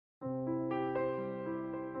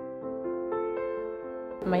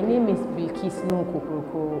My name is Bilkis Nuhu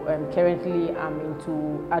Kokroko. Currently, I'm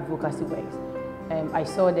into advocacy work. I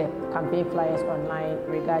saw the campaign flyers online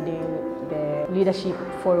regarding the leadership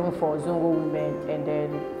forum for Zongo women, and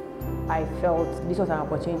then I felt this was an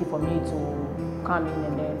opportunity for me to come in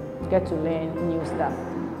and then get to learn new stuff.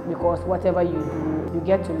 Because whatever you do, you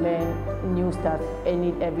get to learn new stuff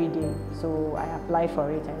every day. So I applied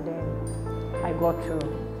for it and then I got through.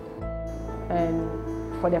 And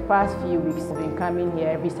for the past few weeks, I've been coming here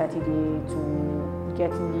every Saturday to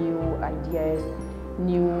get new ideas,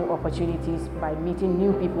 new opportunities by meeting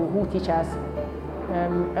new people who teach us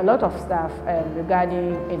a lot of stuff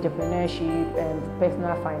regarding entrepreneurship and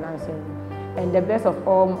personal financing. And the best of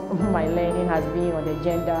all my learning has been on the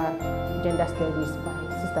gender studies by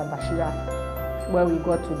Sister Bashira, where we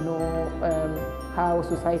got to know how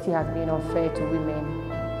society has been unfair to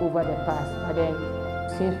women over the past. But then,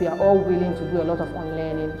 since we are all willing to do a lot of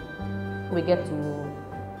unlearning, we get to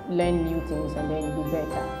learn new things and then be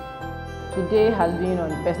better. Today has been on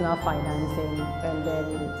personal financing, and then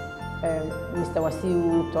Mr.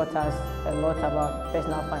 Wasiu taught us a lot about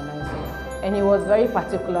personal financing. And he was very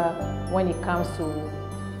particular when it comes to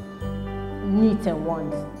needs and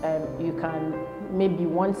wants. You can maybe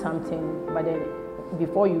want something, but then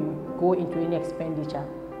before you go into any expenditure,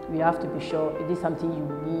 you have to be sure it is something you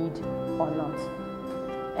need or not.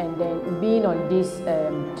 And then being on this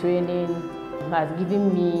training has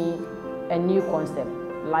given me a new concept.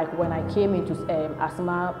 Like when I came into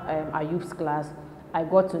Asma Ayub's class, I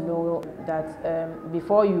got to know that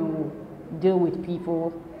before you deal with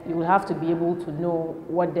people, you will have to be able to know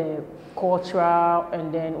what the cultural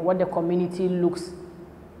and then what the community looks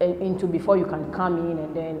into before you can come in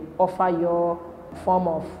and then offer your form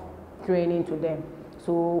of training to them.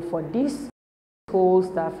 So for this whole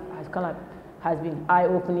stuff has been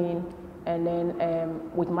eye-opening, and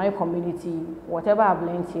then with my community, whatever I've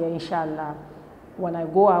learned here, inshallah, when I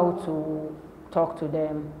go out to talk to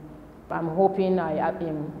them, I'm hoping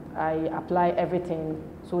I apply everything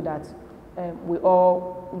so that we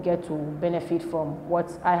all get to benefit from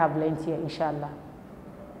what I have learned here, inshallah.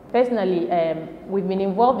 Personally, we've been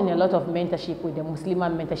involved in a lot of mentorship with the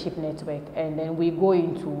Muslimah Mentorship Network, and then we go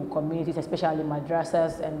into communities, especially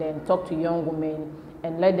madrasas, and then talk to young women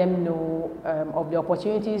and let them know of the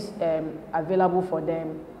opportunities available for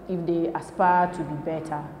them if they aspire to be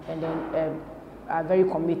better, and then are very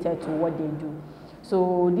committed to what they do.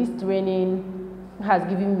 So this training has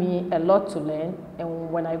given me a lot to learn,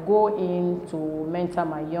 and when I go in to mentor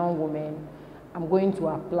my young women, I'm going to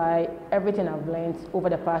apply everything I've learned over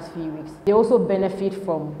the past few weeks. They also benefit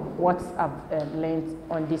from what I've learned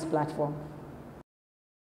on this platform.